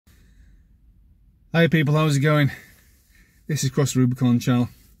Hey people, how's it going? This is Cross the Rubicon channel.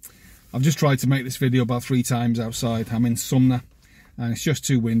 I've just tried to make this video about 3 times outside. I'm in Sumner and it's just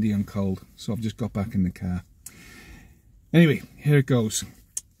too windy and cold, so I've just got back in the car. Anyway, here it goes.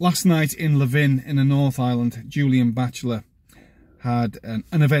 Last night in Levin in the North Island, Julian Bachelor had an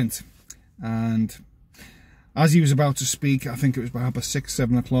event, and as he was about to speak, I think it was about 6,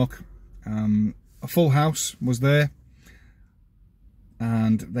 7 o'clock, a full house was there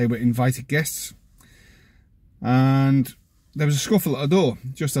and they were invited guests. And there was a scuffle at a door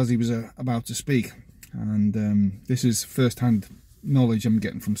just as he was about to speak, and this is first-hand knowledge I'm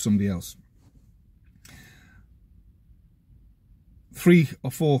getting from somebody else. 3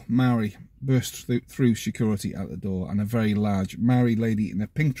 or 4 Maori burst through security at the door, and a very large Maori lady in a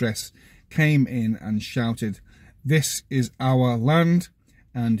pink dress came in and shouted, "This is our land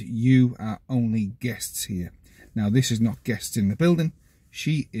and you are only guests here." Now, this is not guests in the building.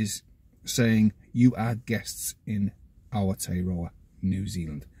 She is saying, "You are guests in Aotearoa, New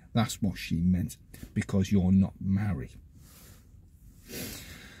Zealand." That's what she meant, because you're not Maori.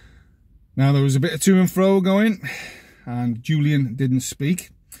 Now, there was a bit of to and fro going, and Julian didn't speak.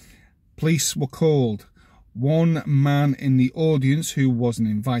 Police were called. One man in the audience who was an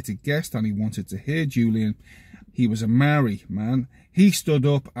invited guest, and he wanted to hear Julian. He was a Maori man. He stood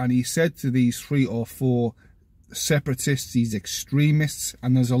up and he said to these 3 or 4 separatists, these extremists,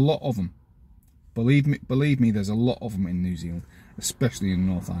 and there's a lot of them. Believe me, there's a lot of them in New Zealand, especially in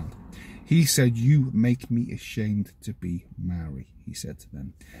North Island. He said, "You make me ashamed to be Maori," he said to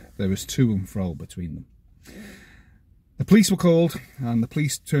them. There was to and fro between them. The police were called, and the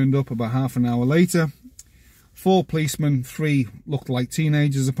police turned up about half an hour later. 4 policemen, 3 looked like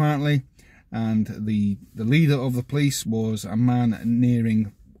teenagers apparently, and the leader of the police was a man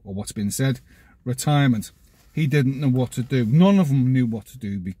nearing, or what's been said, retirement. He didn't know what to do. None of them knew what to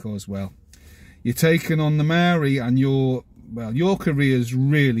do, because, well, you're taking on the Maori and your career is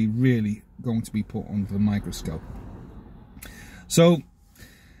really, really going to be put under the microscope. So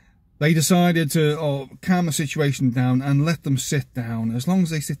they decided to calm the situation down and let them sit down. As long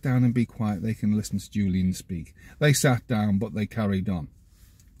as they sit down and be quiet, they can listen to Julian speak. They sat down, but they carried on.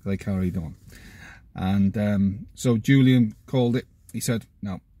 And so Julian called it. He said,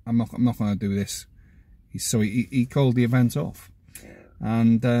 "No, I'm not going to do this." So he called the event off.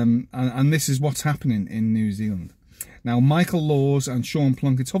 And this is what's happening in New Zealand. Now, Michael Laws and Sean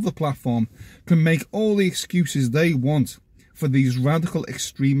Plunket of the platform can make all the excuses they want for these radical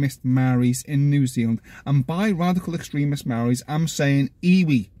extremist Maoris in New Zealand. And by radical extremist Maoris, I'm saying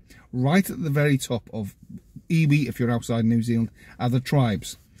iwi. Right at the very top of iwi, if you're outside New Zealand, are the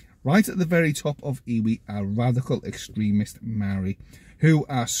tribes. Right at the very top of iwi are radical extremist Maori, who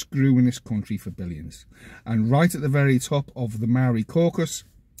are screwing this country for billions. And right at the very top of the Maori caucus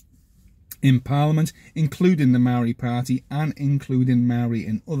in Parliament, including the Maori Party and including Maori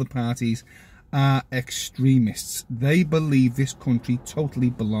in other parties, are extremists. They believe this country totally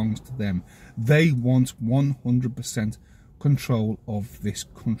belongs to them. They want 100% control of this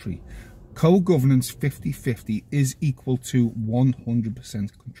country. Co-governance 50-50 is equal to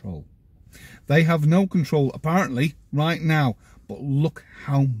 100% control. They have no control, apparently, right now. But look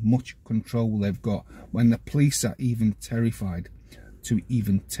how much control they've got when the police are even terrified to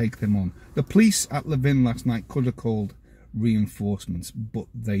even take them on. The police at Levin last night could have called reinforcements, but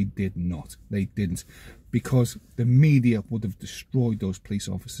they did not. They didn't, because the media would have destroyed those police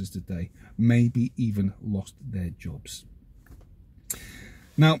officers today, maybe even lost their jobs.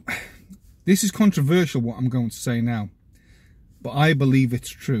 Now, this is controversial, what I'm going to say now, but I believe it's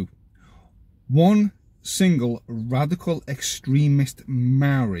true. One single radical extremist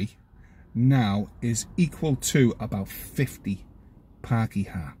Maori now is equal to about 50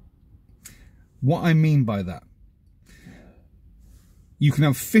 Pākehā. What I mean by that, you can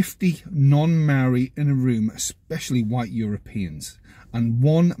have 50 non-Maori in a room, especially white Europeans, and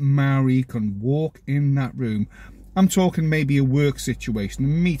one Maori can walk in that room. I'm talking maybe a work situation, a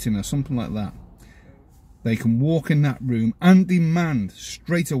meeting or something like that. They can walk in that room and demand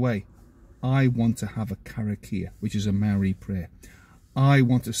straight away, "I want to have a karakia," which is a Maori prayer. "I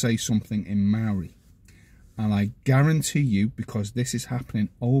want to say something in Maori." And I guarantee you, because this is happening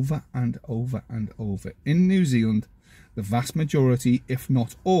over and over and over in New Zealand, the vast majority, if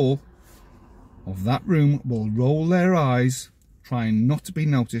not all, of that room will roll their eyes, trying not to be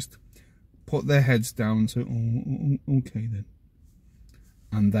noticed, put their heads down and say, "Oh, okay then."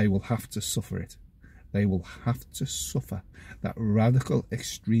 And they will have to suffer it. They will have to suffer that radical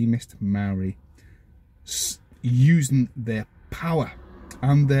extremist Maori using their power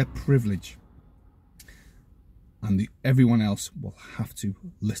and their privilege, and everyone else will have to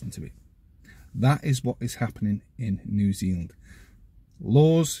listen to it. That is what is happening in New Zealand.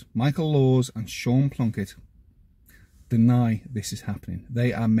 Laws, Michael Laws and Sean Plunket deny this is happening.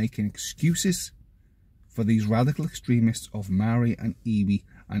 They are making excuses for these radical extremists of Maori and iwi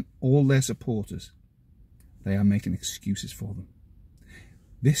and all their supporters. They are making excuses for them.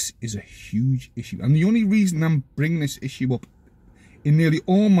 This is a huge issue, and the only reason I'm bringing this issue up in nearly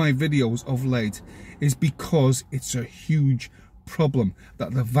all my videos of late is because it's a huge problem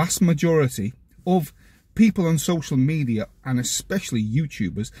that the vast majority of people on social media, and especially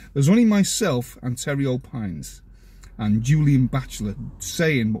YouTubers, there's only myself and Terry O'Pines and Julian Bachelor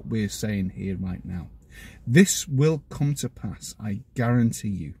saying what we're saying here right now. This will come to pass, I guarantee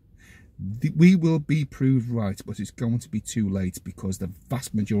you. We will be proved right, but it's going to be too late, because the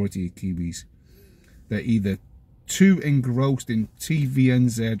vast majority of Kiwis, they're either too engrossed in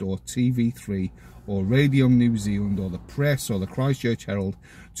TVNZ or TV3 or Radio New Zealand or the press or the Christchurch Herald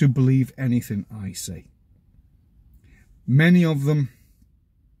to believe anything I say. Many of them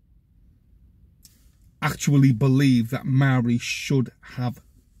actually believe that Maori should have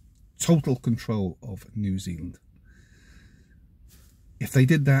total control of New Zealand. If they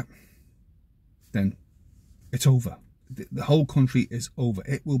did that, then it's over. The whole country is over.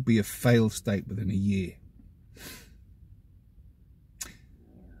 It will be a failed state within a year.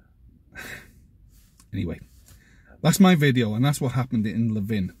 Anyway, that's my video, and that's what happened in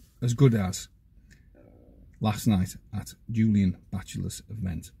Levin, as good as last night at Julian Bachelor's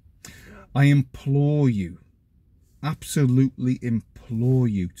event. I implore you, absolutely implore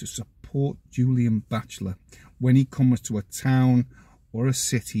you, to support Julian Bachelor when he comes to a town or a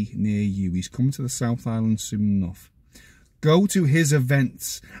city near you. He's coming to the South Island soon enough. Go to his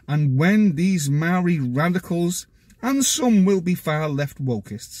events, and when these Maori radicals, and some will be far left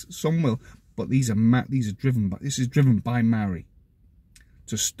wokists, some will, but these are driven by, this is driven by Maori,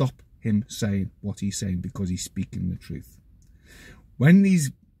 to stop him saying what he's saying, because he's speaking the truth. When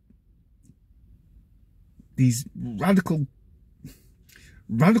these radical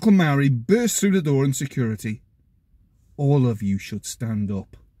Maori burst through the door in security, all of you should stand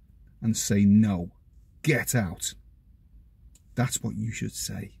up and say, no, get out. That's what you should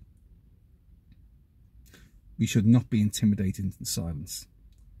say. We should not be intimidated into silence,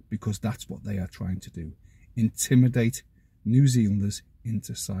 because that's what they are trying to do. Intimidate New Zealanders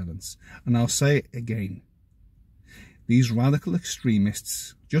into silence. And I'll say it again. These radical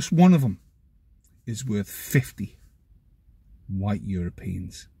extremists, just one of them, is worth 50 white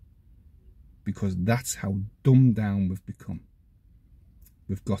Europeans. Because that's how dumbed down we've become.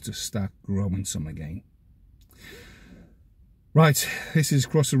 We've got to start growing some again. Right, this is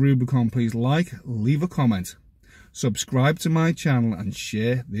Cross the Rubicon. Please like, leave a comment, subscribe to my channel and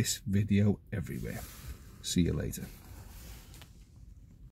share this video everywhere. See you later.